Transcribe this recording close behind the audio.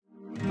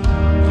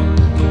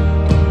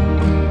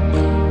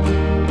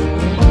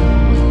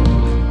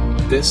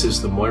This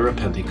is the Moira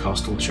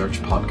Pentecostal Church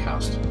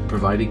podcast,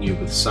 providing you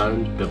with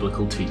sound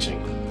biblical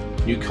teaching.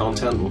 New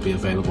content will be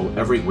available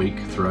every week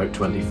throughout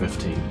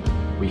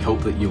 2015. We hope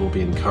that you will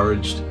be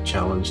encouraged,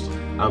 challenged,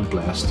 and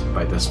blessed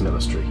by this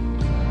ministry.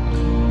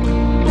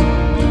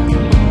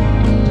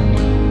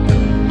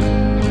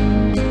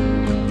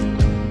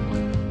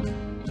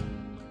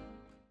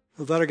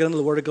 We better get into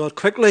the Word of God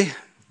quickly.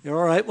 You're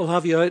all right, we'll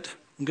have you out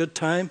in good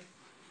time.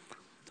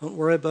 Don't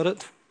worry about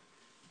it.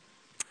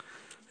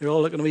 You're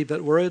all looking a wee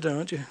bit worried,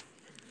 aren't you?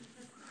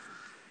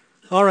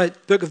 All right,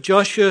 book of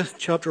Joshua,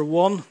 chapter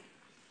 1.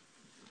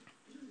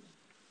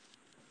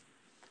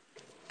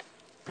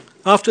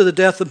 After the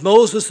death of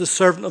Moses, the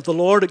servant of the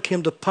Lord, it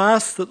came to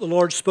pass that the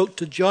Lord spoke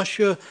to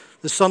Joshua,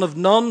 the son of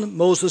Nun,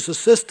 Moses'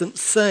 assistant,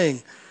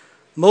 saying,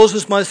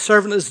 Moses, my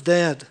servant, is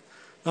dead.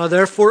 Now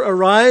therefore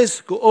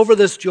arise, go over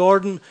this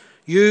Jordan,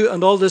 you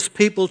and all this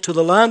people, to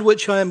the land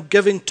which I am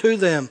giving to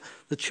them,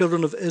 the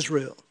children of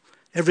Israel.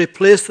 Every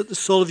place that the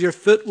sole of your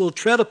foot will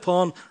tread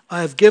upon, I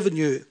have given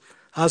you.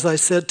 As I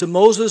said to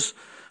Moses,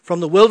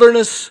 from the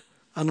wilderness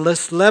and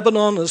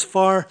Lebanon as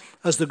far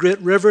as the great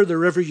river, the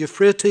river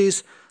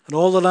Euphrates, and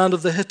all the land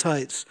of the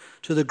Hittites,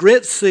 to the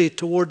great sea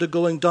toward the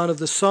going down of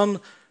the sun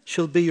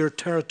shall be your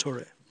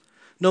territory.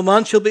 No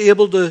man shall be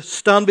able to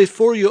stand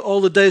before you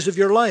all the days of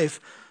your life.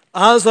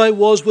 As I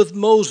was with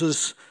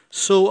Moses,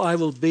 so I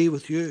will be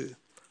with you.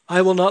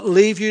 I will not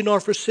leave you nor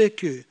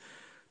forsake you.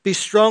 Be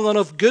strong and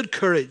of good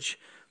courage,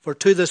 for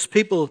to this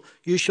people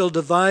you shall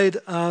divide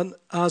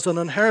as an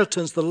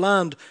inheritance the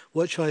land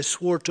which I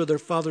swore to their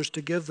fathers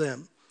to give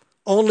them.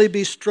 Only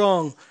be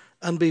strong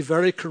and be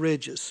very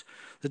courageous,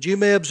 that you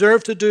may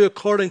observe to do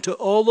according to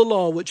all the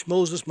law which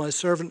Moses my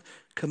servant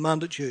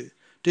commanded you.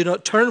 Do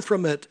not turn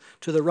from it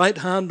to the right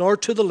hand nor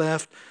to the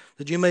left,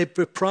 that you may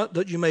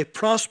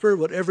prosper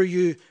wherever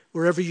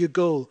you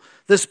go.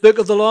 This book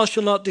of the law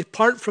shall not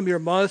depart from your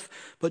mouth,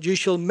 but you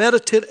shall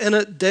meditate in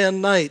it day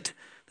and night,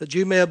 that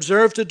you may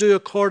observe to do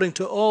according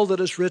to all that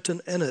is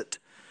written in it.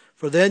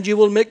 For then you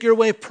will make your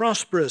way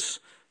prosperous,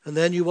 and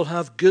then you will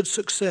have good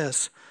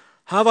success.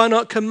 Have I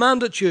not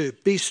commanded you?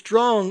 Be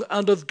strong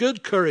and of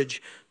good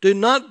courage. Do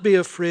not be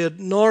afraid,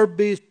 nor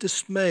be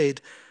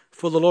dismayed,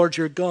 for the Lord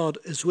your God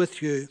is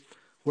with you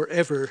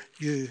wherever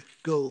you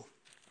go.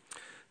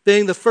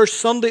 Being the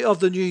first Sunday of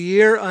the new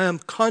year, I am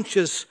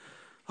conscious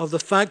of the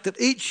fact that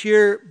each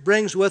year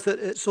brings with it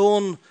its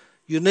own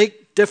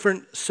unique,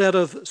 different set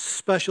of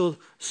special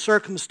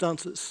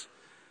circumstances.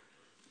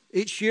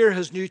 Each year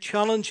has new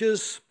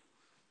challenges.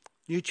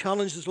 New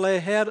challenges lay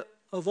ahead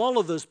of all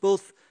of us,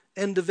 both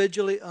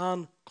individually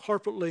and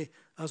corporately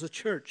as a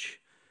church.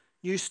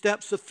 New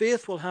steps of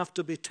faith will have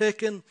to be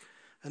taken,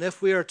 and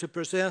if we are to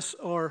possess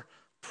our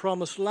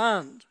promised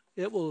land,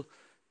 it will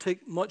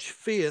take much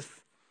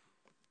faith.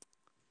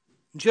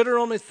 In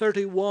Deuteronomy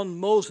 31,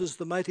 Moses,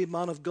 the mighty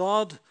man of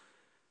God,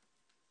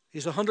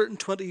 he's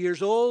 120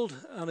 years old,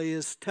 and he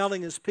is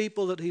telling his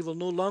people that he will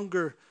no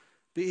longer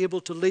be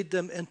able to lead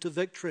them into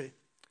victory,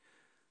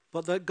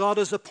 but that God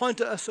has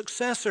appointed a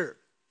successor.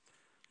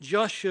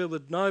 Joshua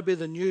would now be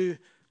the new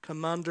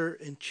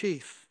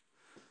commander-in-chief.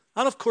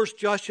 And of course,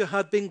 Joshua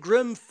had been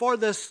groomed for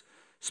this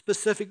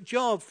specific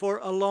job for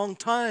a long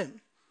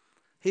time.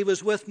 He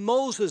was with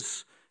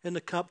Moses in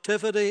the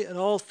captivity and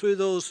all through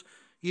those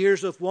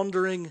years of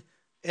wandering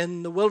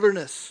in the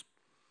wilderness.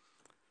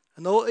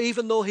 And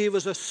even though he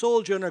was a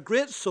soldier and a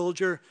great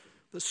soldier,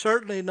 but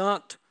certainly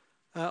not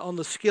on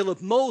the scale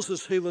of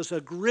Moses, who was a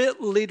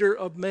great leader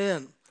of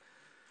men.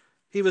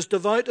 He was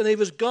devout and he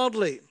was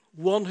godly,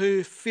 one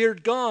who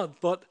feared God,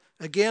 but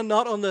again,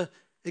 not on the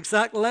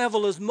exact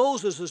level as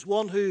Moses, as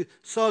one who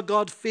saw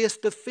God face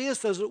to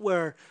face, as it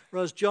were,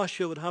 whereas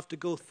Joshua would have to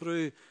go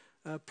through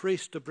a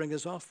priest to bring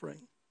his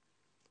offering.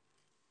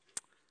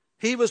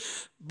 He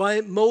was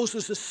by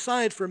Moses'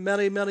 side for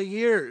many, many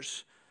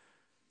years,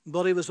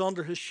 but he was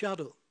under his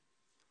shadow.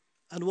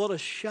 And what a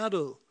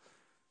shadow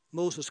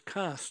Moses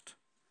cast.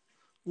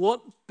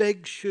 What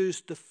big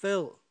shoes to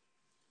fill.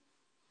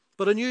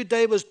 But a new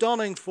day was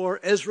dawning for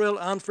Israel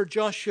and for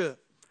Joshua.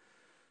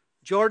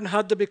 Jordan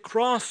had to be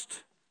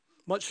crossed.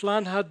 Much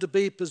land had to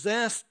be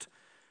possessed.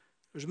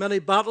 There's many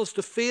battles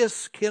to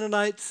face.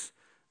 Canaanites,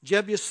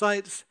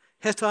 Jebusites,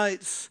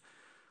 Hittites,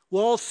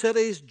 walled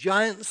cities,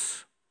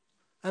 giants.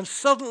 And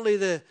suddenly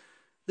the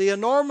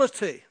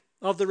enormity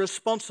of the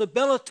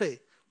responsibility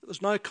that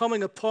was now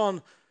coming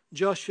upon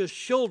Joshua's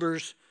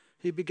shoulders,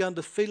 he began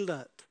to feel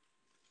that.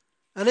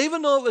 And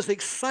even though it was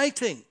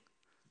exciting,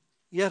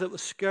 yet it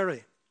was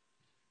scary.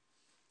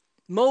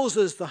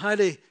 Moses, the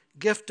highly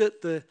gifted,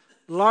 the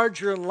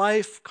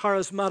larger-in-life,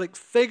 charismatic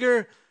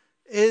figure,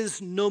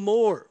 is no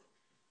more.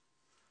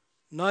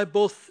 Now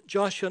both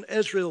Joshua and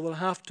Israel will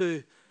have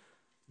to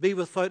be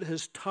without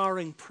his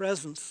towering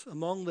presence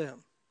among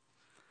them.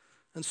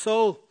 And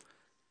so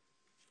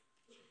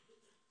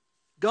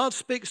God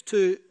speaks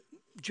to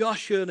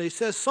Joshua and he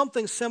says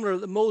something similar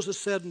that Moses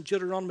said in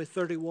Deuteronomy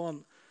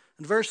 31.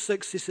 In verse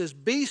 6 he says,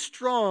 be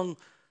strong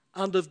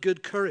and of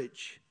good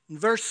courage. In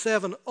verse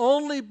 7,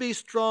 only be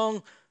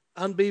strong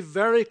and be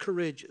very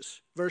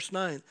courageous. Verse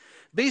 9.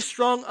 Be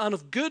strong and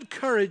of good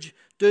courage.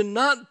 Do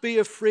not be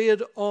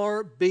afraid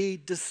or be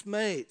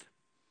dismayed.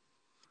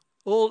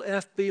 Old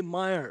F.B.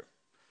 Meyer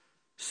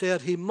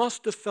said he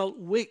must have felt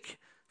weak,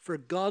 for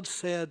God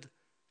said,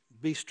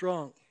 be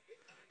strong.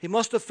 He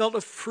must have felt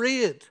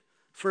afraid,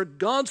 for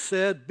God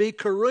said, be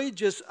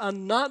courageous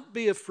and not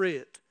be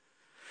afraid.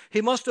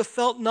 He must have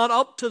felt not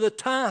up to the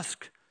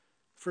task,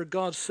 for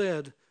God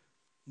said,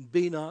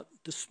 be not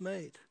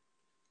dismayed.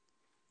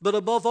 But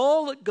above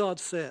all that God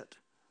said,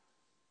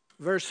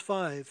 verse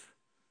 5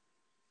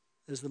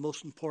 is the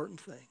most important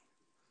thing.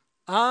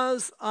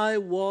 As I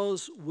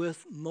was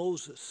with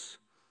Moses,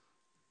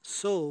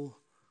 so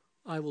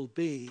I will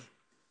be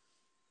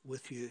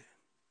with you.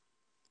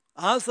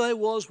 As I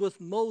was with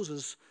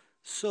Moses,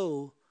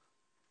 so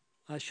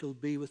I shall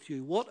be with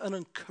you. What an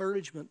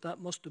encouragement that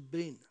must have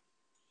been.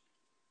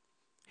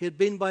 He had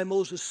been by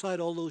Moses' side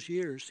all those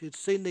years. He had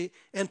seen the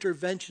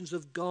interventions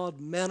of God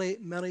many,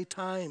 many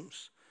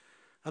times.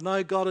 And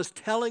now God is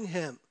telling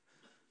him,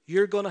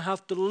 you're going to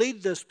have to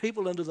lead this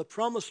people into the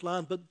promised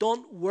land, but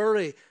don't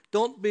worry,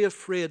 don't be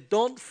afraid,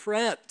 don't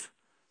fret,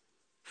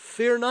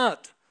 fear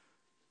not,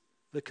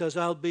 because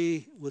I'll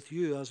be with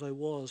you as I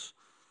was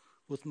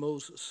with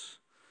Moses.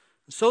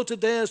 And so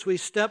today, as we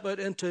step out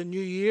into a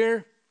new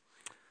year,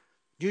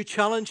 new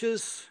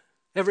challenges,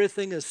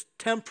 everything is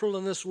temporal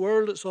in this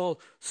world, it's all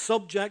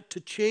subject to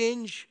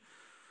change,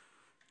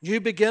 new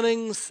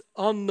beginnings,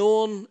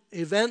 unknown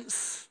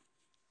events,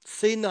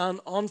 seen and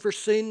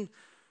unforeseen,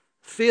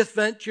 faith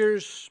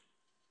ventures,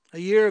 a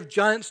year of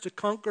giants to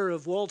conquer,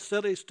 of walled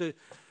cities to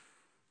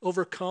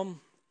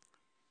overcome.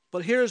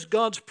 But here's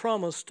God's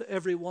promise to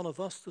every one of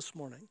us this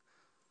morning.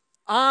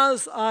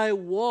 As I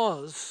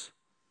was,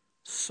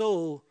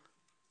 so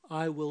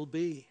I will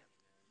be.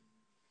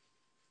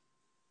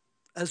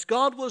 As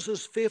God was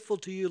as faithful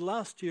to you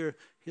last year,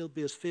 He'll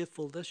be as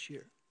faithful this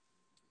year.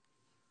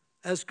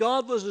 As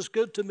God was as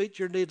good to meet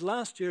your need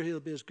last year,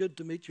 He'll be as good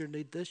to meet your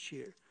need this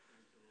year.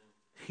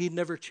 He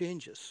never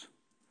changes.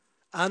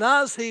 And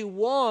as He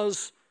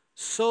was,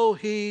 so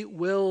He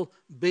will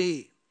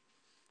be.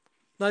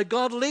 Now,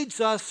 God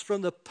leads us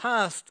from the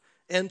past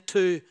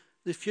into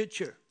the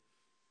future.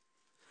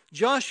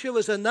 Joshua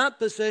was in that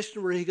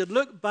position where he could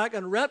look back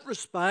in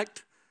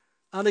retrospect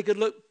and he could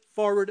look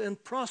forward in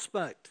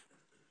prospect.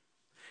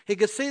 He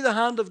could see the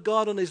hand of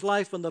God in his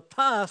life in the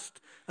past,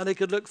 and he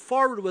could look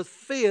forward with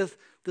faith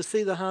to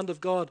see the hand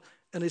of God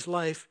in his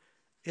life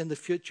in the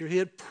future. He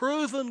had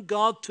proven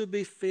God to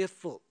be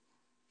faithful.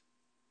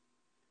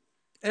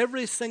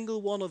 Every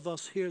single one of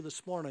us here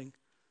this morning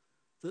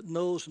that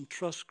knows and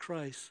trusts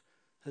Christ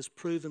has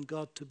proven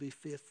God to be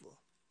faithful.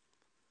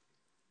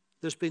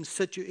 There's been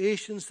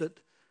situations that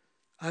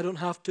I don't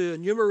have to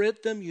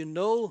enumerate them. You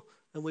know,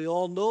 and we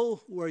all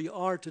know where you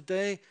are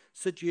today,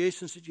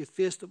 situations that you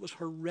faced that was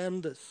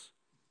horrendous,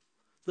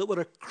 that would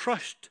have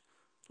crushed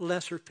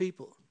lesser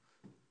people.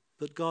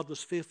 But God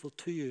was faithful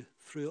to you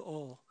through it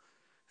all.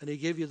 And He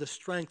gave you the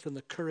strength and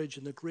the courage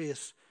and the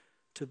grace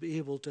to be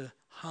able to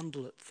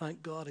handle it.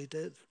 Thank God He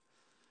did.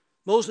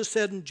 Moses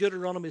said in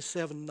Deuteronomy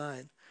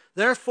 7:9,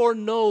 therefore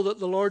know that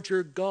the Lord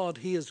your God,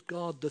 He is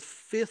God, the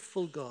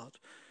faithful God,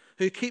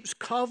 who keeps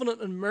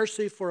covenant and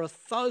mercy for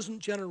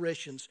 1,000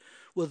 generations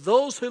with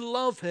those who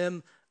love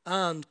Him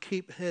and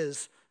keep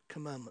His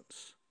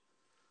commandments.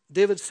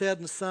 David said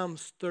in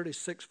Psalms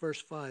 36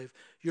 verse 5,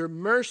 your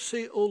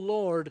mercy, O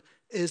Lord,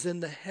 is in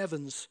the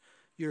heavens.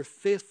 Your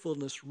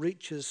faithfulness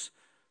reaches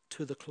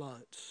to the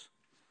clouds.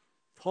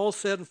 Paul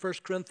said in 1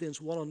 Corinthians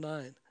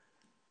 1:9,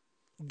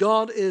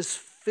 God is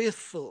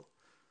faithful,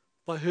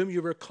 by whom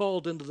you were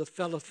called into the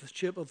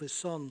fellowship of His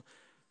Son,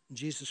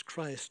 Jesus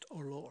Christ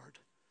our Lord.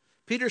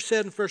 Peter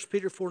said in 1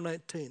 Peter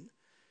 4:19,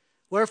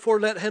 wherefore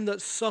let him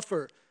that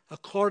suffer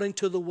according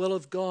to the will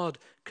of God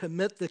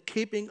commit the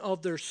keeping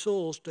of their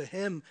souls to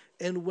Him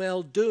in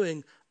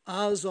well-doing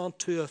as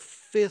unto a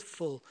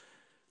faithful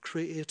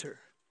Creator.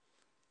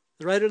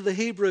 The writer of the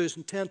Hebrews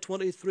in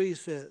 10:23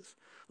 says,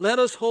 let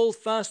us hold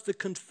fast the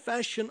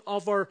confession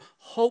of our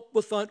hope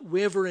without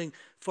wavering,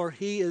 for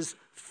He is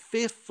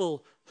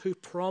faithful who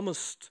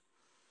promised.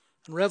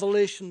 In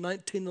Revelation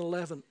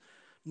 19:11,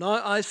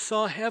 now I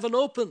saw heaven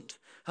opened,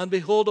 and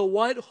behold a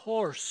white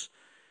horse,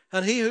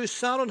 and He who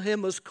sat on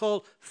him was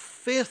called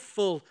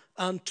Faithful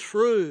and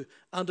True,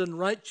 and in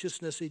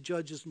righteousness He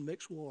judges and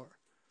makes war.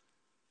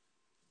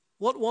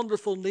 What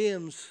wonderful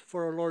names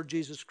for our Lord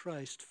Jesus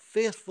Christ,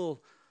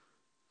 Faithful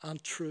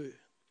and True.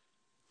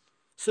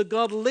 So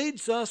God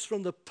leads us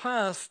from the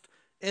past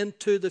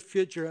into the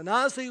future. And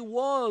as He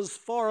was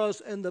for us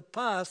in the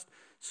past,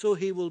 so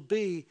He will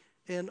be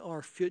in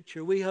our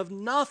future. We have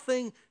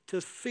nothing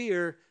to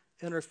fear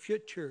in our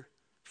future,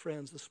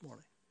 friends, this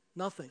morning.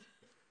 Nothing.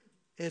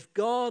 If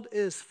God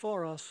is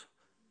for us,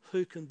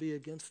 who can be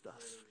against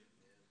us?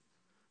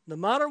 No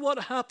matter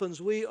what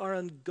happens, we are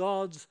in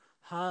God's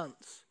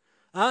hands.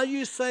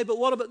 You say, but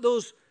what about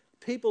those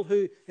people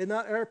who, in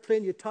that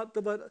airplane you talked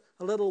about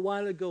a little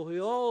while ago,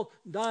 who all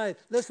died?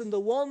 Listen, the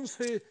ones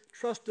who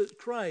trusted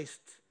Christ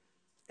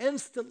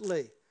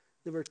instantly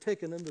they were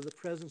taken into the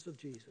presence of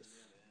Jesus.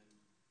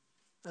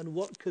 And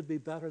what could be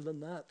better than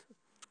that?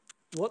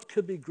 What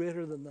could be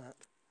greater than that?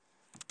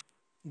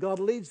 God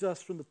leads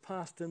us from the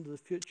past into the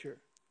future.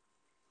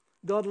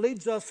 God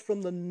leads us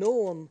from the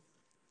known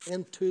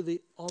into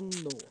the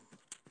unknown.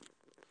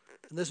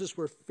 And this is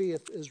where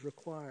faith is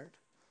required.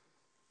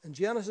 In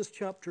Genesis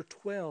chapter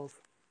 12,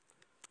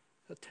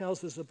 it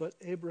tells us about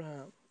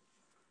Abraham.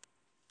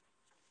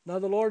 Now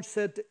the Lord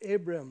said to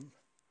Abram,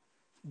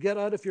 get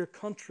out of your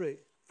country,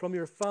 from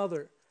your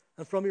father,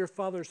 and from your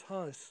father's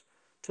house,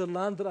 to a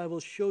land that I will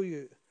show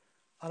you.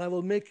 And I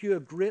will make you a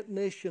great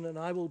nation, and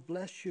I will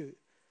bless you,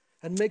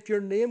 and make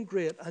your name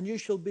great, and you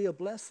shall be a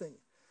blessing.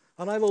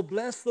 And I will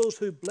bless those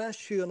who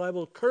bless you, and I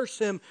will curse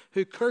him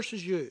who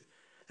curses you.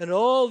 And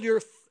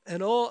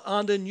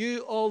in you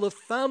all the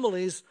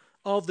families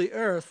of the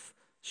earth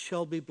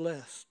shall be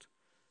blessed.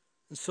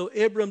 And so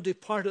Abram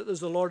departed as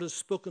the Lord had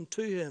spoken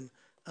to him,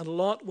 and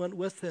Lot went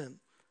with him.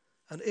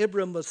 And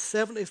Abram was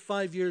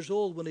 75 years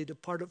old when he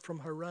departed from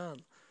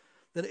Haran.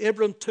 Then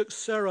Abram took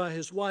Sarai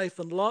his wife,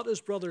 and Lot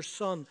his brother's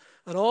son,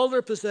 and all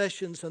their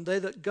possessions, and they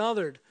that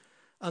gathered,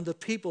 and the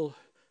people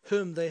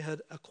whom they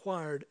had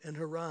acquired in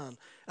Haran.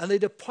 And they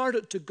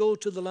departed to go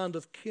to the land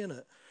of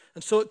Canaan.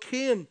 And so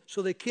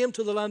they came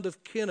to the land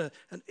of Canaan,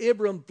 and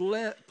Abram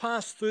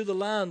passed through the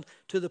land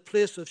to the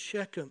place of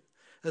Shechem,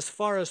 as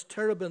far as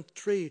Terebinth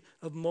tree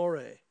of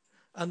Moreh,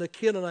 and the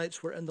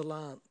Canaanites were in the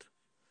land.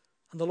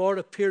 And the Lord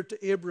appeared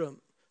to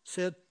Abram,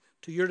 said,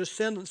 to your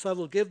descendants I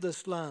will give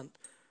this land.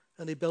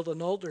 And he built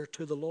an altar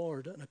to the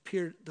Lord, and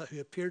who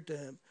appeared to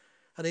him.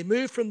 And he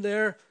moved from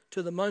there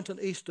to the mountain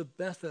east of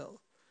Bethel.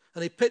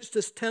 And he pitched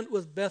his tent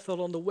with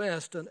Bethel on the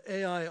west and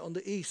Ai on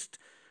the east.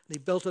 And he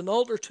built an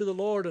altar to the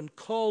Lord and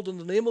called on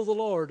the name of the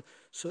Lord.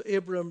 So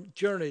Abram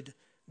journeyed,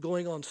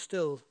 going on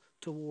still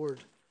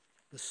toward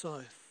the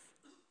south.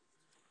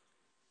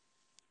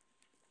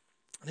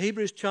 In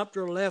Hebrews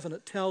chapter 11,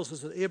 it tells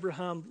us that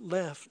Abraham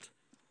left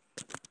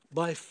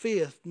by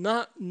faith,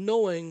 not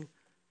knowing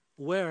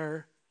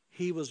where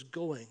he was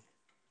going.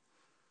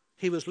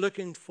 He was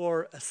looking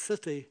for a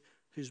city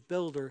whose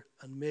builder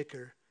and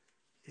maker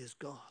is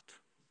God.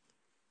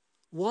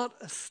 What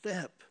a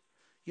step.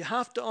 You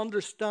have to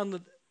understand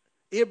that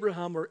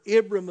Abraham, or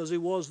Abram as he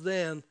was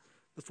then,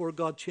 before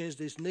God changed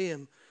his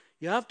name,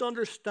 you have to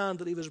understand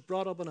that he was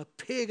brought up in a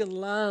pagan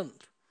land,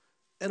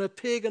 in a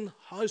pagan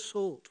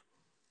household.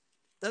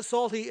 That's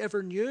all he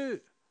ever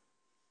knew.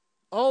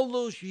 All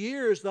those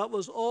years, that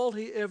was all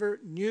he ever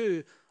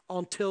knew,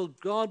 until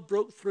God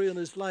broke through in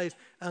his life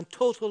and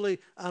totally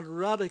and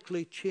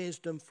radically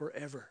changed him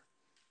forever.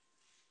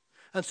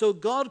 And so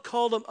God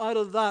called him out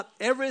of that,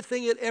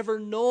 everything he'd ever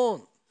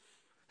known,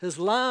 his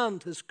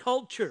land, his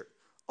culture,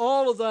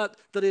 all of that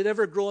he'd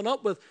ever grown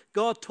up with.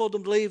 God told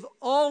him to leave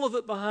all of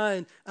it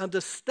behind and to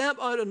step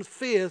out in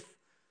faith,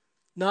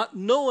 not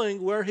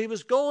knowing where he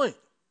was going.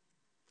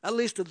 At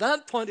least at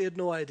that point he had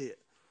no idea.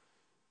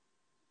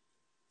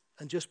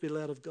 And just be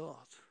led of God.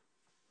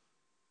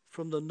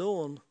 From the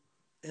known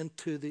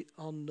into the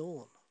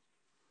unknown.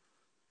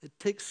 It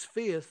takes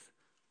faith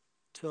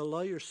to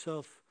allow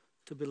yourself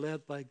to be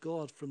led by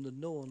God from the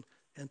known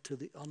into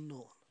the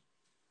unknown.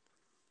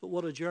 But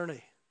what a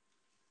journey.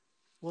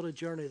 What a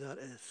journey that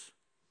is.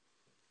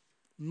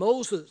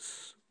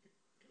 Moses,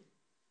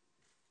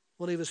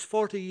 when he was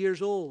 40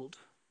 years old,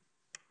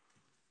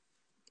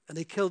 and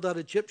he killed that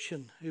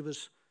Egyptian who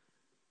was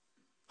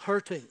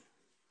hurting,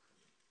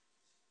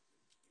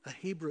 a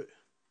Hebrew.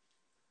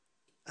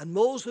 And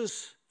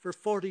Moses, for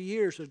 40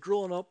 years, had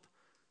grown up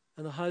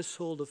in the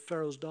household of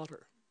Pharaoh's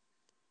daughter.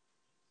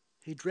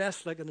 He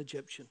dressed like an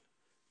Egyptian.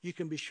 You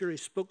can be sure he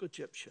spoke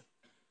Egyptian.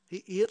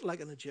 He ate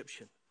like an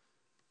Egyptian.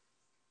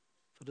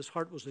 But his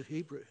heart was a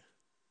Hebrew.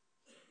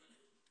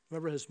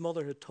 Remember, his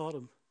mother had taught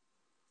him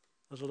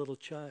as a little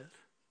child.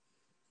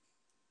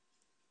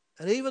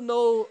 And even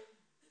though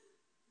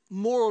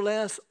more or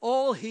less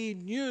all he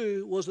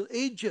knew was in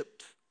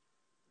Egypt,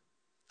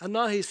 and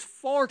now he's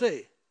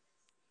 40,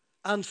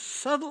 and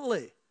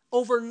suddenly,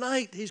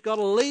 overnight, he's got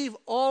to leave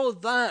all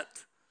of that,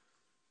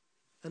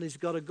 and he's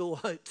got to go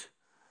out.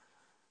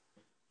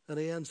 And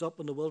he ends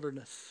up in the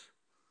wilderness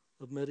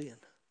of Midian,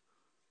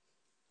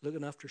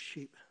 looking after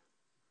sheep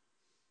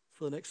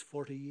for the next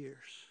 40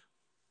 years.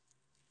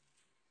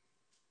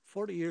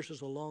 40 years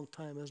is a long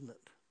time, isn't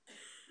it?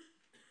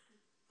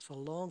 It's a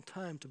long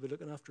time to be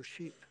looking after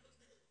sheep.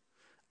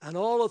 And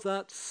all of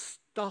that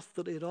stuff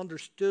that he had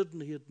understood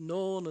and he had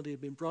known and he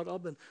had been brought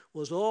up in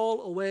was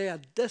all away, a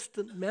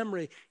distant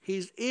memory.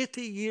 He's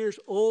 80 years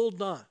old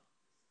now.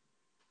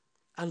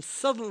 And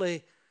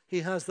suddenly he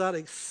has that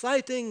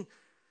exciting,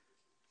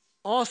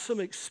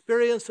 awesome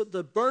experience at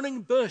the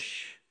burning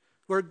bush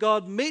where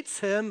God meets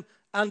him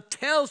and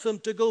tells him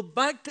to go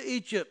back to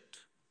Egypt.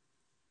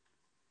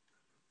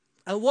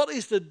 And what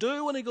he's to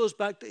do when he goes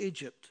back to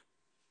Egypt.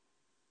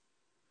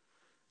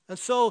 And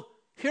so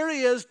here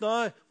he is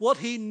now. What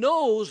he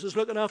knows is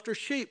looking after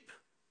sheep.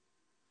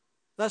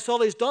 That's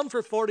all he's done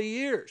for 40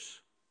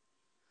 years.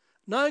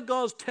 Now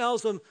God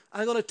tells him,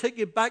 I'm going to take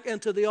you back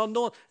into the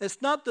unknown.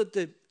 It's not that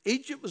the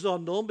Egypt was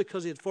unknown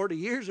because he had 40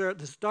 years there at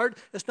the start.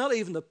 It's not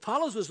even the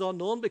palace was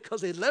unknown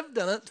because he lived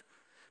in it.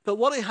 But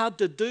what he had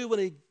to do when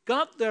he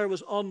got there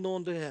was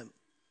unknown to him.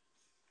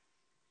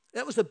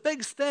 It was a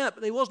big step,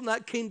 and he wasn't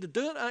that keen to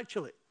do it,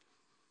 actually.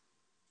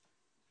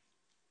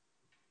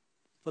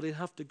 But he'd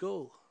have to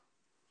go,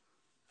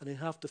 and he'd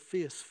have to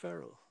face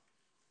Pharaoh,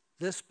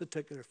 this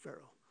particular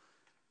Pharaoh.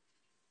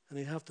 And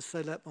he'd have to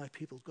say, let my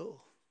people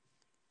go.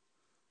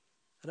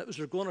 And it was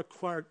going to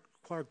require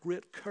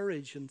great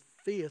courage and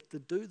faith to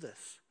do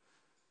this.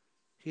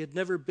 He had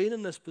never been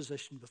in this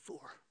position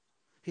before.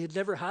 He had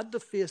never had to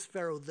face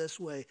Pharaoh this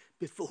way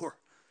before.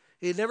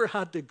 He had never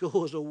had to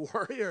go as a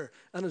warrior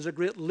and as a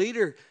great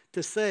leader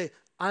to say,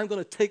 I'm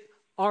going to take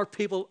our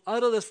people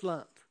out of this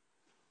land.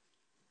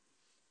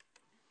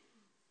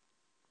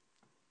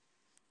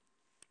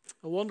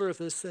 I wonder if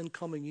this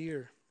incoming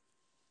year,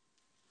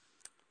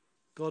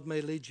 God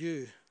may lead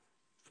you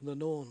from the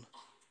known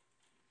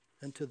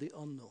into the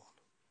unknown.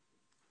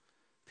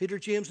 Peter,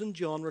 James, and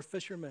John were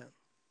fishermen.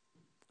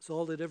 That's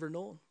all they'd ever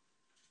known.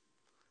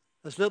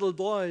 As little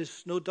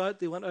boys, no doubt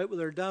they went out with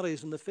their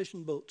daddies in the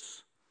fishing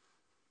boats,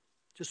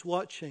 just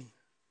watching,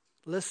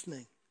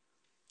 listening,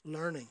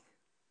 learning.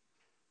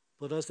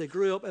 But as they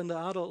grew up into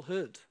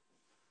adulthood,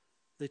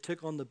 they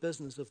took on the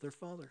business of their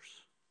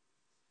fathers.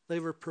 They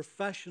were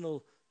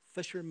professional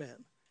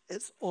fishermen.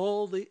 It's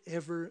all they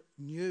ever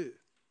knew.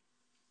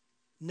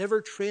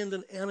 Never trained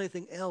in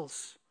anything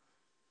else,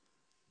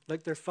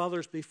 like their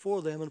fathers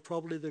before them and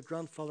probably their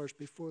grandfathers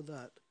before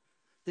that.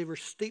 They were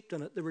steeped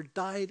in it. They were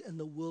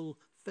dyed-in-the-wool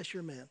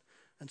fishermen.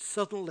 And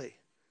suddenly,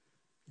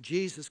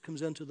 Jesus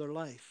comes into their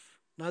life.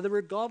 Now, they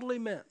were godly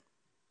men.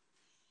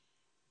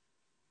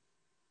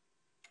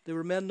 They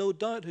were men, no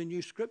doubt, who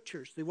knew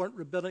Scriptures. They weren't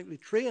rabbinically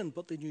trained,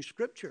 but they knew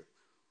Scripture.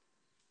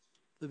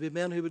 There'd be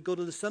men who would go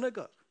to the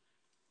synagogue.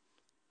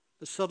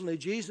 But suddenly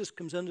Jesus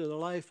comes into their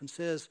life and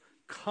says,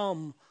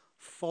 come,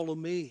 follow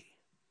me.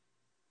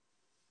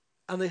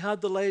 And they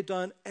had to lay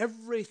down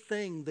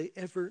everything they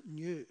ever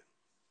knew.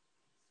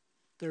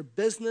 Their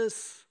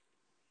business,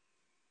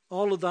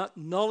 all of that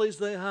knowledge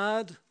they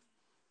had,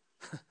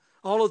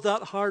 all of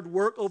that hard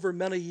work over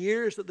many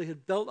years that they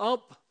had built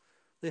up,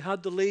 they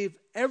had to leave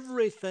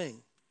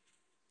everything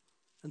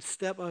and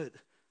step out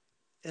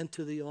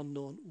into the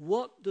unknown.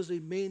 What does he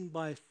mean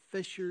by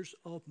fishers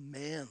of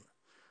men?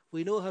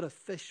 We know how to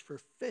fish for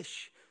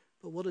fish,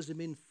 but what does he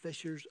mean,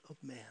 fishers of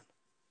men?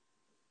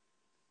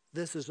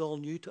 This is all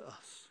new to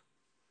us.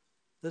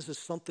 This is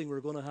something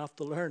we're going to have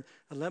to learn.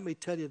 And let me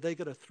tell you, they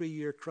got a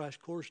 3-year crash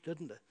course,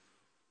 didn't they?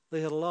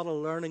 They had a lot of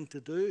learning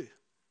to do.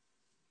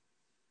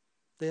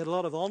 They had a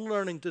lot of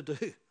unlearning to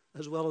do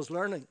as well as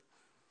learning.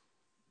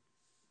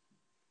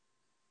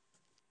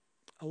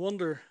 I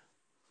wonder,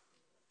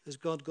 is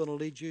God going to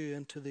lead you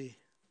into the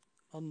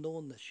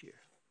unknown this year?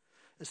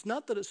 It's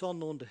not that it's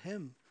unknown to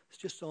him, it's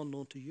just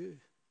unknown to you.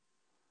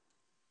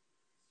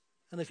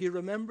 And if you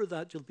remember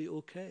that, you'll be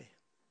okay.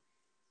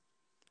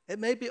 It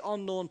may be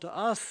unknown to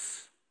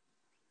us,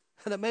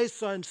 and it may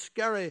sound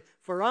scary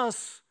for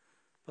us,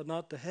 but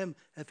not to him.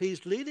 If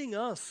he's leading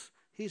us,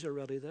 he's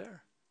already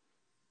there.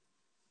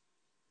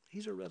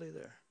 He's already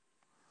there.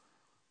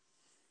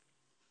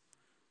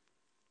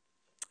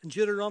 In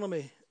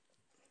Deuteronomy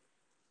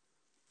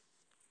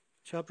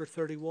chapter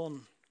 31,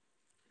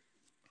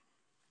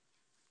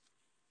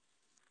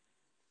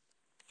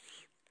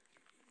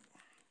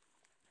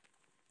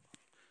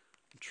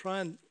 I'm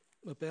trying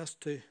my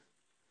best to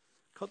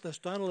cut this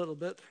down a little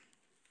bit.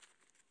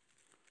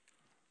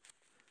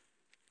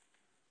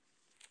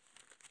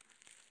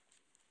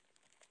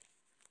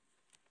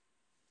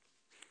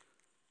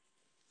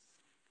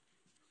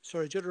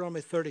 Sorry,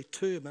 Deuteronomy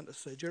 32, I meant to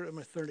say.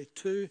 Deuteronomy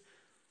 32,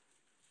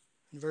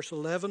 in verse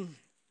 11.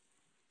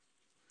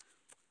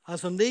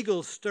 As an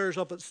eagle stirs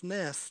up its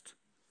nest,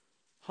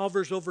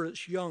 hovers over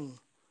its young,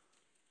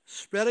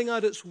 spreading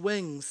out its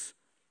wings,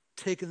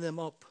 taking them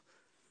up,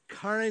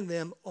 carrying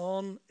them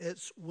on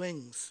its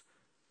wings.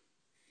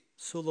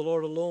 So the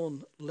Lord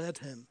alone led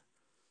him,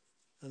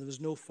 and there was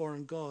no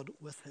foreign god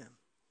with him.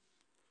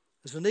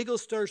 As an eagle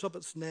stirs up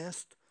its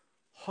nest,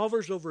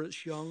 hovers over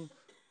its young,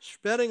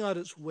 spreading out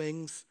its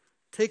wings,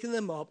 taking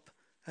them up,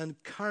 and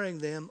carrying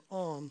them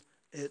on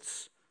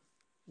its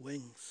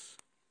wings.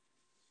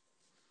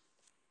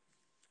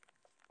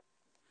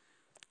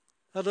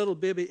 That little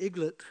baby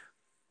eaglet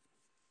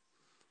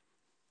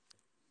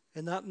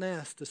in that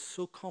nest is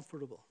so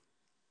comfortable.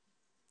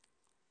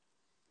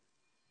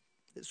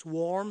 It's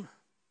warm.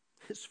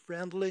 It's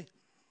friendly.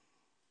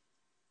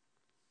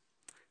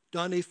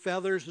 Downy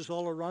feathers is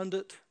all around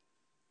it.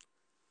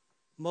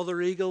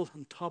 Mother eagle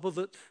on top of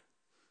it.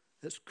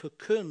 It's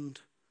cocooned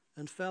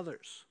in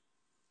feathers.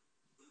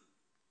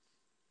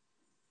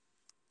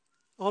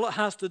 All it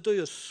has to do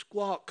is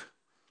squawk,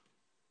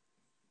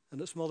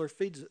 and its mother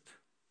feeds it.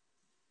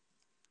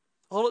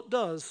 All it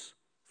does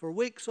for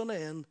weeks on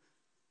end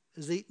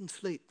is eat and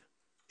sleep,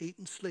 eat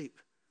and sleep,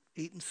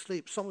 eat and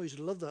sleep. Some of you would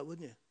love that,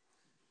 wouldn't you?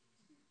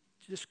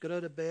 You just get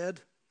out of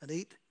bed and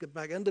eat, get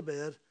back into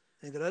bed,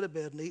 and get out of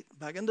bed and eat,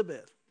 back into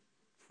bed.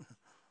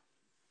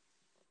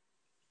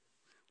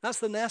 That's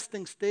the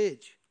nesting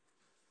stage.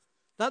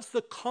 That's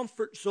the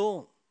comfort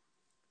zone.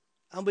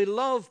 And we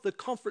love the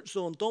comfort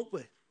zone, don't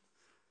we?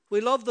 We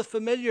love the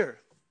familiar.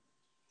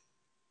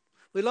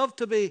 We love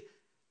to be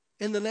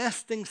in the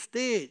nesting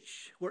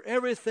stage where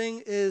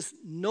everything is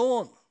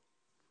known.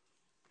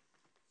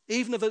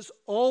 Even if it's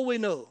all we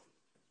know,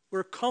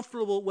 we're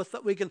comfortable with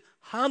that. We can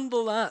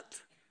handle that.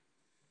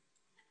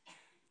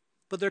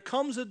 But there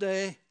comes a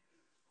day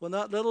when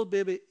that little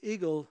baby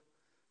eagle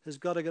has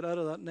got to get out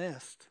of that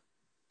nest.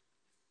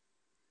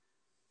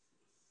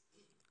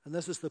 And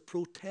this is the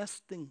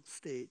protesting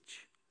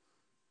stage,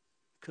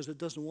 because it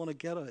doesn't want to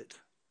get out.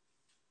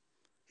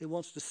 It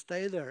wants to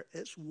stay there.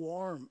 It's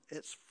warm,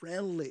 it's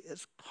friendly,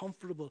 it's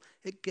comfortable.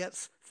 It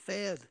gets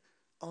fed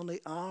on the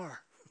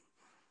hour.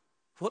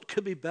 What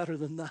could be better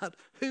than that?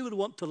 Who would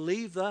want to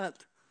leave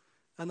that?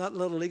 And that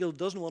little eagle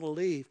doesn't want to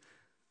leave.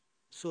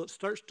 So it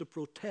starts to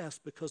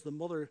protest because the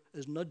mother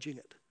is nudging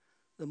it.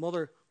 The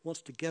mother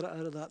wants to get it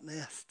out of that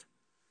nest.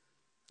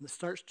 And it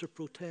starts to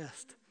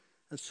protest.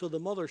 And so the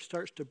mother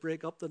starts to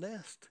break up the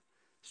nest,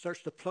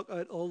 starts to pluck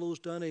out all those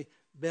downy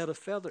bed of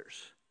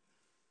feathers.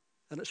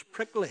 And it's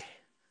prickly,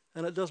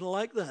 and it doesn't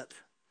like that.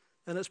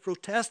 And it's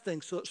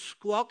protesting, so it's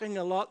squawking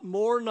a lot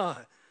more now.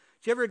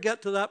 Do you ever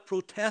get to that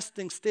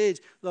protesting stage?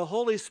 The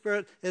Holy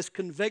Spirit is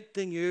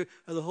convicting you,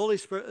 and the Holy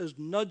Spirit is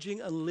nudging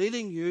and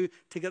leading you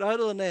to get out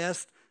of the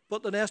nest,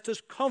 but the nest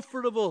is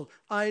comfortable.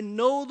 I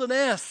know the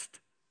nest.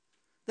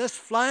 This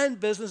flying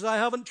business I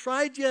haven't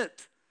tried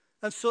yet,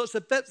 and so it's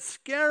a bit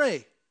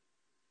scary.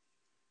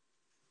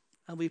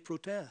 And we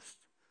protest,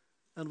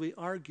 and we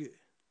argue.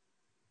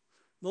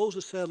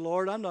 Moses said,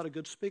 Lord, I'm not a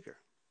good speaker.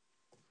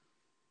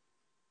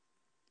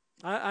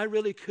 I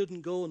really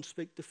couldn't go and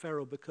speak to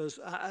Pharaoh because,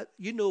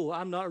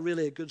 I'm not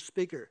really a good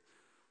speaker.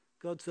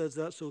 God says,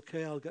 that's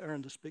okay, I'll get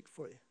Aaron to speak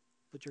for you.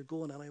 But you're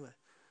going anyway.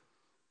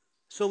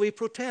 So we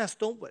protest,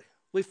 don't we?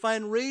 We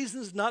find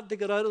reasons not to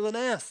get out of the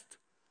nest.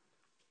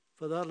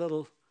 For that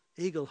little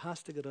eagle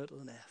has to get out of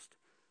the nest.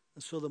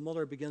 And so the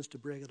mother begins to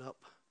break it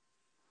up.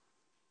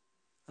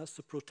 That's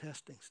the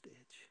protesting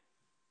stage.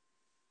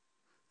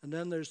 And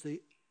then there's the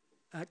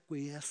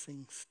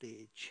acquiescing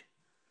stage,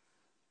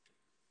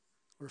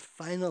 where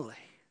finally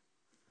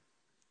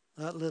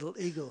that little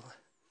eagle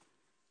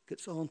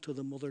gets onto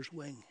the mother's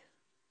wing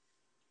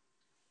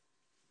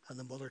and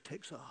the mother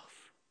takes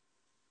off.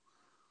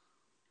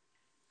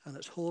 And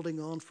it's holding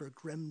on for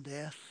grim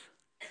death.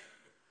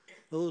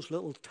 Those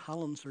little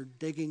talons are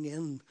digging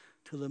in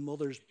to the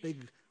mother's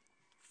big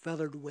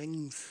feathered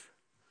wings.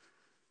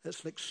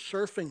 It's like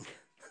surfing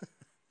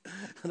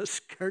and it's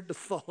scared to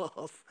fall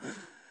off.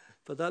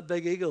 But that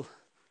big eagle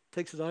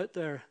takes it out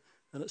there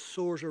and it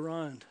soars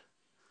around.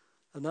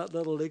 And that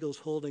little eagle's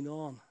holding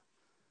on.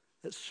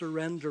 It's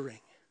surrendering.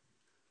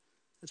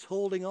 It's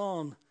holding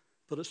on,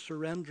 but it's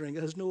surrendering.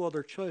 It has no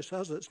other choice,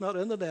 has it? It's not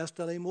in the nest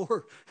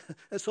anymore.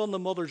 It's on the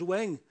mother's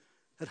wing.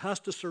 It has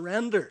to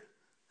surrender.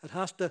 It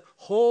has to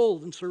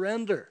hold and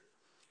surrender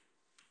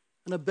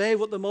and obey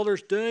what the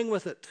mother's doing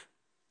with it.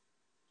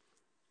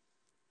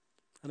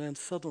 And then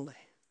suddenly,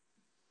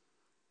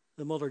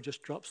 the mother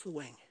just drops the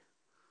wing.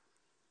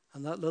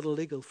 And that little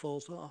eagle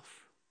falls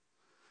off.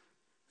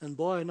 And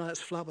boy, now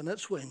it's flapping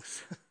its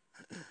wings.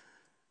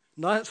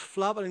 Now it's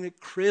flapping like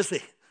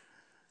crazy.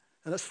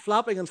 And it's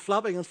flapping and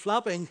flapping and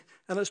flapping.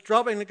 And it's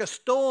dropping like a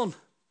stone.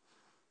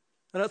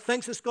 And it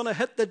thinks it's going to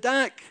hit the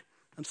deck.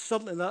 And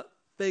suddenly that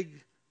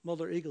big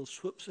mother eagle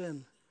swoops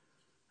in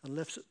and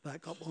lifts it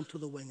back up onto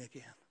the wing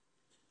again.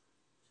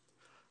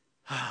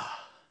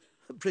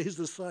 It breathes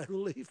a sigh of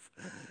relief.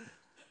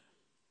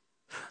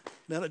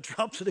 Then it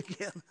drops it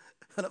again,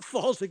 and it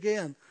falls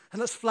again,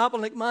 and it's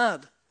flapping like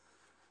mad.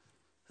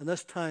 And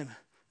this time,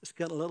 it's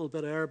getting a little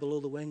bit of air below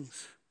the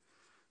wings.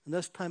 And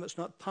this time, it's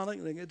not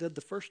panicking like it did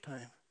the first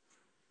time.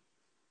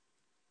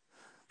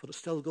 But it's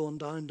still going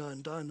down,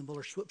 down, down. The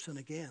mother swoops in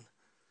again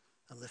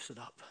and lifts it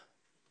up.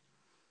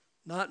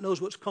 Now it knows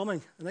what's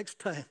coming the next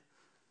time.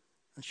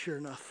 And sure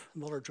enough,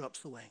 the mother drops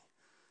the wing.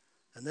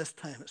 And this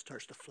time, it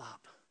starts to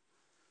flap.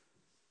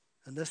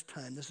 And this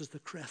time, this is the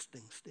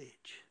cresting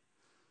stage.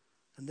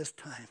 And this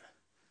time,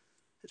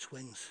 its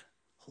wings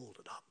hold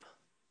it up.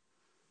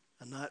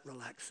 And now it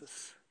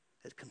relaxes.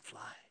 It can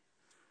fly.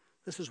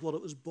 This is what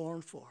it was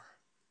born for.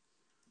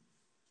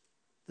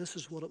 This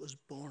is what it was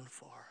born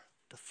for,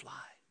 to fly.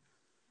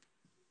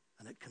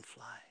 And it can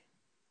fly.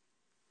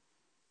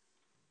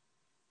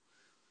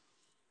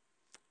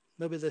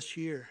 Maybe this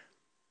year,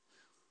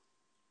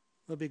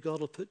 maybe God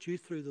will put you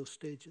through those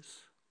stages.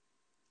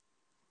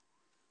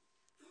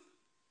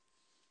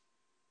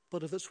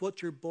 But if it's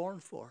what you're born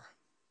for,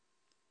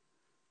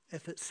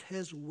 if it's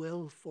His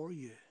will for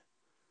you,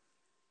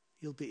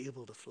 you'll be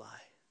able to fly.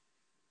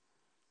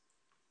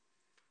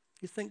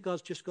 You think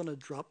God's just going to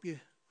drop you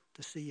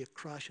to see you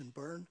crash and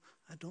burn?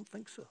 I don't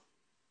think so.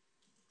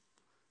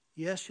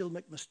 Yes, you'll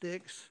make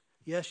mistakes.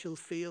 Yes, you'll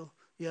fail.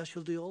 Yes,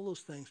 you'll do all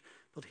those things.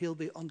 But He'll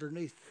be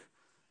underneath.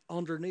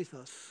 Underneath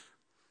us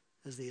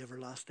is the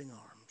everlasting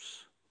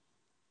arms.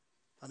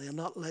 And He'll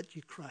not let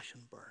you crash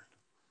and burn.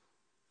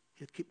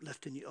 He'll keep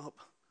lifting you up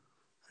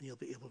and you'll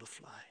be able to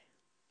fly.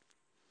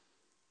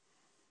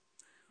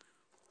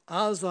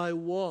 As I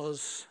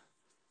was,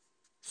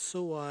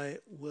 so I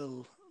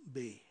will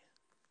be.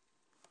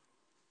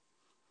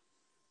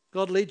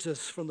 God leads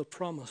us from the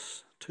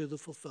promise to the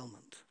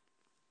fulfillment.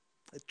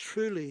 It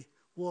truly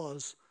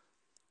was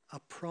a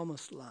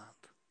promised land.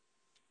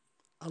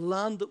 A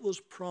land that was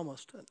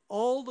promised. And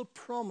all the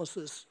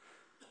promises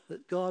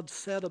that God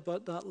said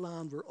about that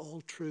land were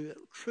all true. It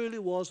truly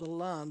was a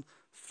land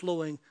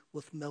flowing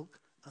with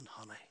milk and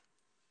honey.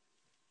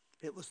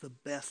 It was the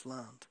best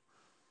land.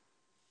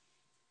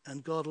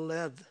 And God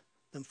led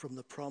them from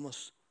the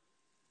promise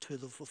to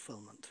the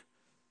fulfillment.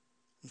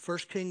 In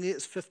 1 Kings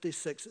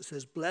 8:56 it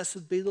says,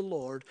 "Blessed be the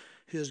Lord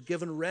who has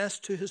given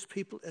rest to his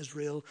people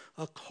Israel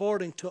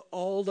according to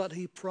all that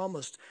he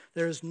promised.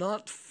 There has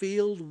not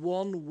failed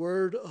one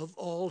word of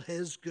all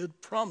his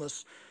good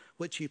promise,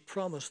 which he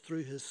promised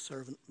through his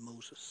servant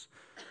Moses."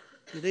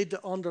 You need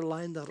to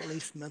underline that at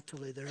least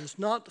mentally. There has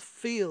not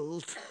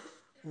failed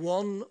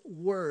one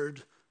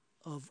word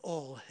of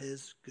all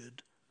his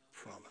good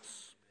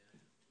promise.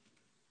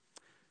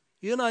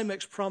 You and I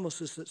make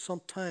promises that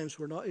sometimes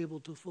we're not able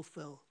to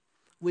fulfill.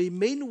 We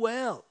mean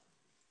well.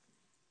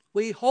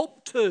 We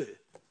hope to.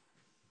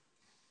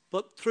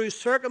 But through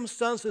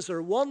circumstances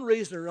or one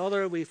reason or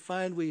other, we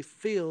find we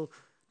fail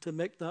to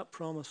make that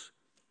promise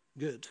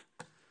good.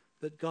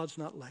 But God's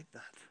not like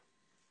that.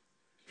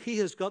 He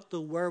has got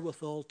the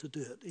wherewithal to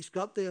do it. He's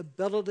got the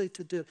ability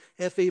to do it.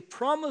 If he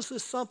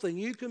promises something,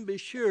 you can be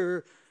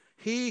sure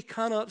he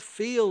cannot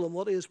fail in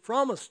what he has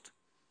promised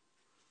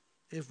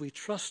if we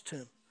trust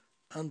him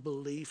and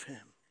believe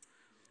him.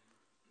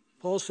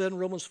 Paul said in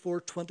Romans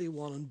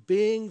 4:21, "And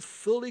being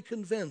fully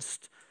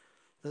convinced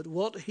that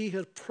what he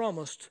had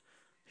promised,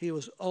 he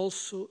was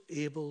also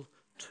able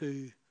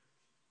to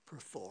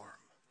perform."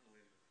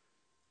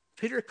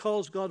 Peter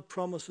calls God's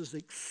promises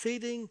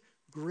exceeding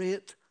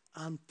great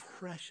and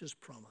precious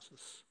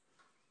promises.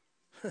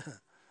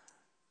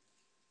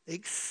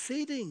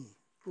 Exceeding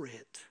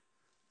great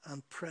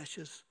and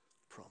precious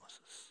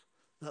promises.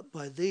 That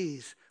by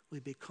these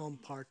we become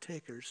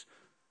partakers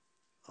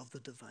of the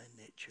divine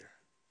nature.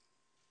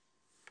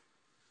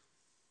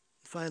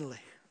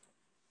 Finally,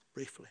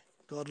 briefly,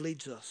 God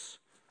leads us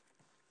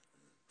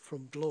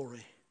from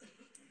glory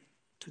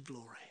to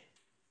glory,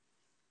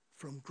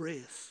 from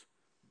grace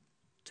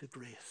to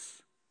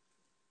grace,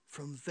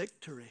 from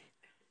victory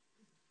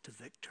to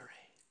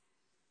victory.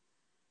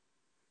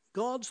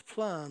 God's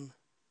plan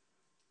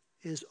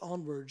is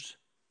onwards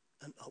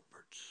and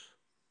upwards.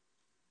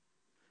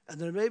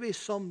 And there may be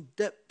some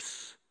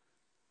dips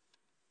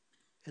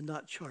in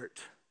that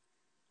chart.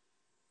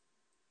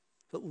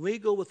 But when we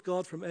go with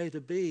God from A to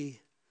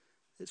B,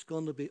 it's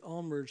going to be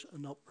onwards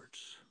and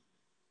upwards.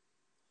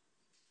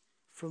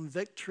 From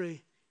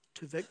victory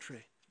to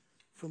victory.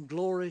 From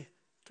glory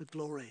to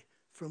glory.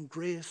 From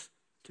grace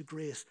to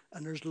grace.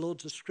 And there's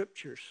loads of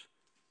scriptures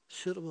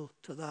suitable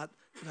to that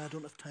I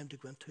don't have time to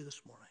go into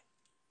this morning.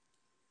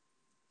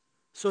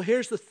 So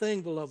here's the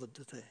thing, beloved,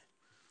 today.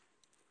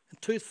 In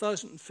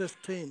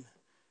 2015,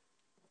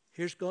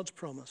 here's God's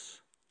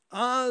promise.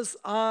 As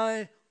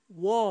I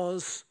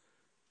was,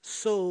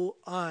 so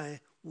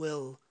I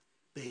will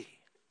be.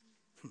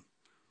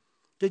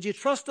 Did you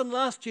trust him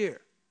last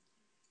year?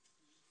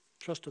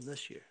 Trust him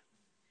this year.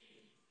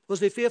 Was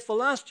he faithful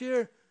last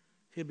year?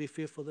 He'll be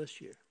faithful this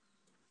year.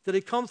 Did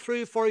he come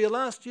through for you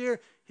last year?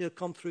 He'll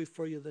come through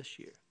for you this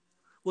year.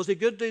 Was he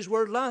good to his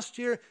word last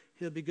year?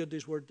 He'll be good to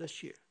his word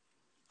this year.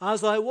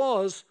 As I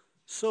was,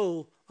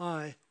 so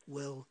I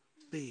will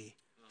be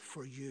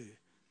for you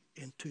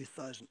in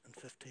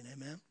 2015.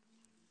 Amen?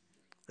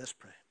 Let's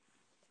pray.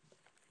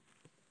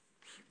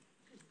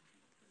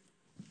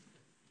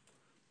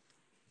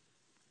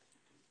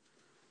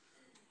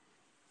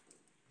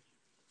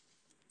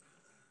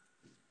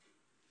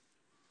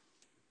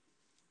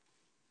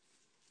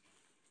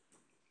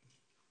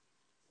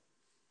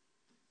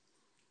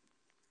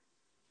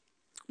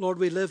 Lord,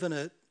 we live in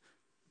a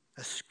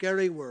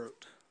scary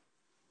world,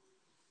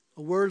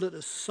 a world that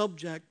is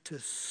subject to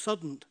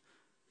sudden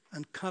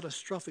and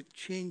catastrophic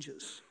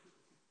changes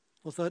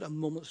without a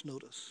moment's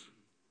notice.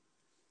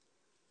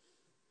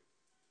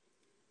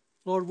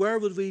 Lord, where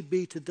would we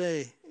be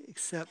today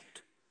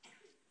except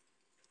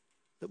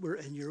that we're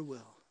in your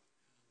will?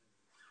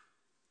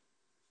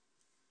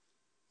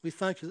 We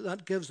thank you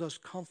that gives us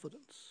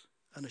confidence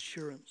and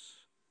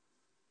assurance,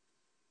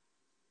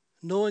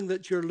 knowing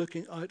that you're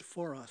looking out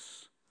for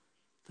us,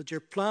 that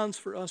your plans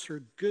for us are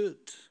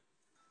good.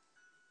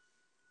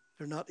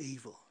 They're not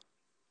evil.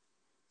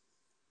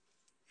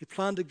 You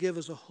plan to give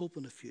us a hope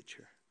in the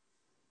future.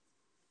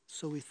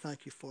 So we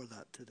thank you for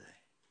that today.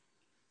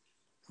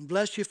 And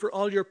bless you for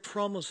all your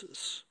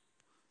promises.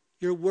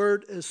 Your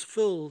word is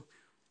full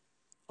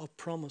of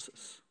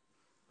promises.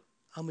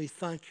 And we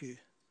thank you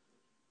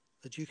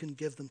that you can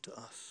give them to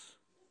us.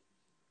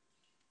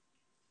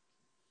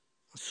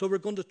 And so we're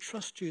going to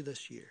trust you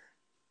this year.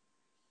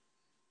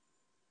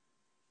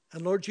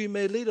 And Lord, you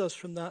may lead us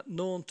from that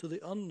known to the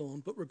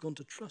unknown, but we're going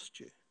to trust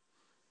you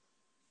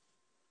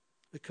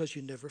because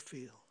you never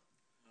fail.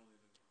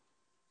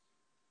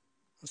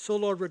 And so,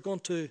 Lord, we're going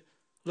to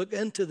look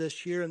into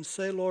this year and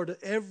say, Lord,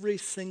 every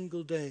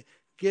single day,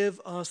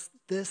 give us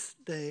this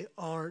day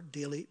our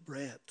daily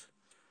bread.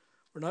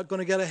 We're not going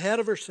to get ahead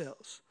of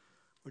ourselves.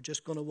 We're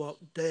just going to walk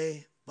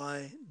day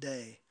by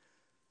day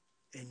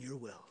in your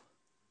will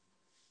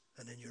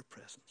and in your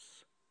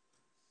presence.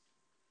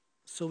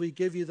 So we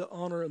give you the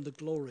honor and the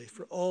glory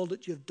for all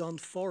that you've done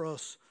for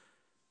us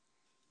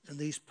in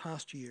these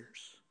past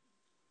years,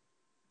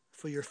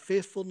 for your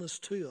faithfulness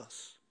to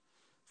us,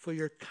 for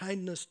your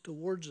kindness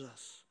towards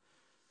us.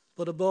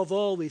 But above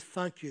all, we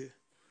thank you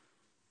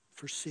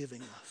for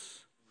saving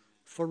us,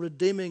 for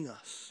redeeming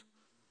us,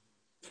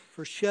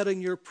 for shedding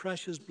your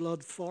precious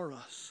blood for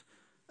us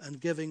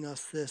and giving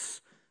us this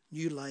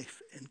new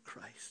life in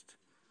Christ.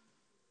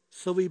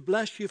 So we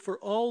bless you for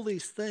all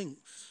these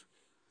things.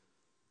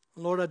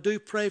 Lord, I do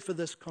pray for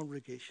this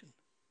congregation.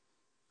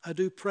 I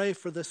do pray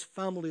for this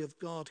family of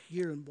God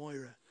here in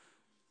Moira.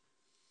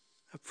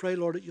 I pray,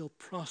 Lord, that you'll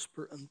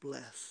prosper and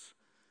bless,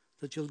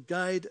 that you'll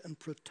guide and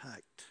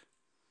protect.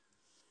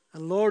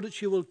 And Lord,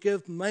 that you will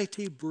give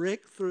mighty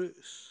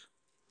breakthroughs.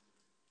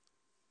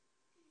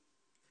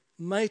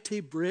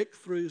 Mighty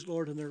breakthroughs,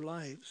 Lord, in their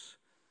lives.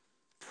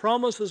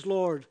 Promises,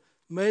 Lord,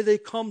 may they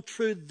come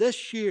true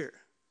this year.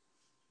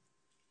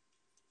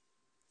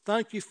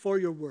 Thank you for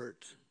your word.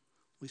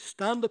 We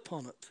stand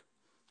upon it,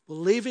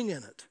 believing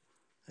in it,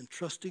 and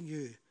trusting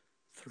you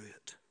through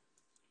it.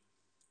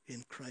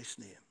 In Christ's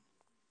name,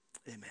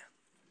 amen.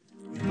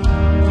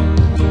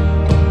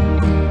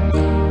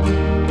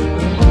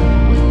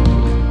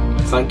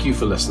 Thank you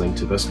for listening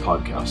to this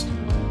podcast.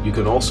 You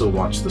can also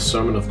watch the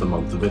Sermon of the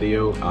Month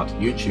video at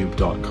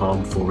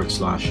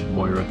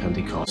youtube.com/Moira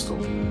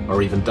Pentecostal,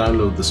 or even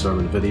download the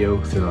sermon video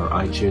through our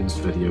iTunes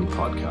video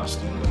podcast.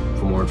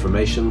 For more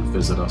information,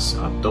 visit us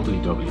at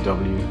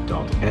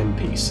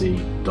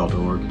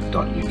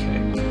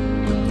www.mpc.org.uk.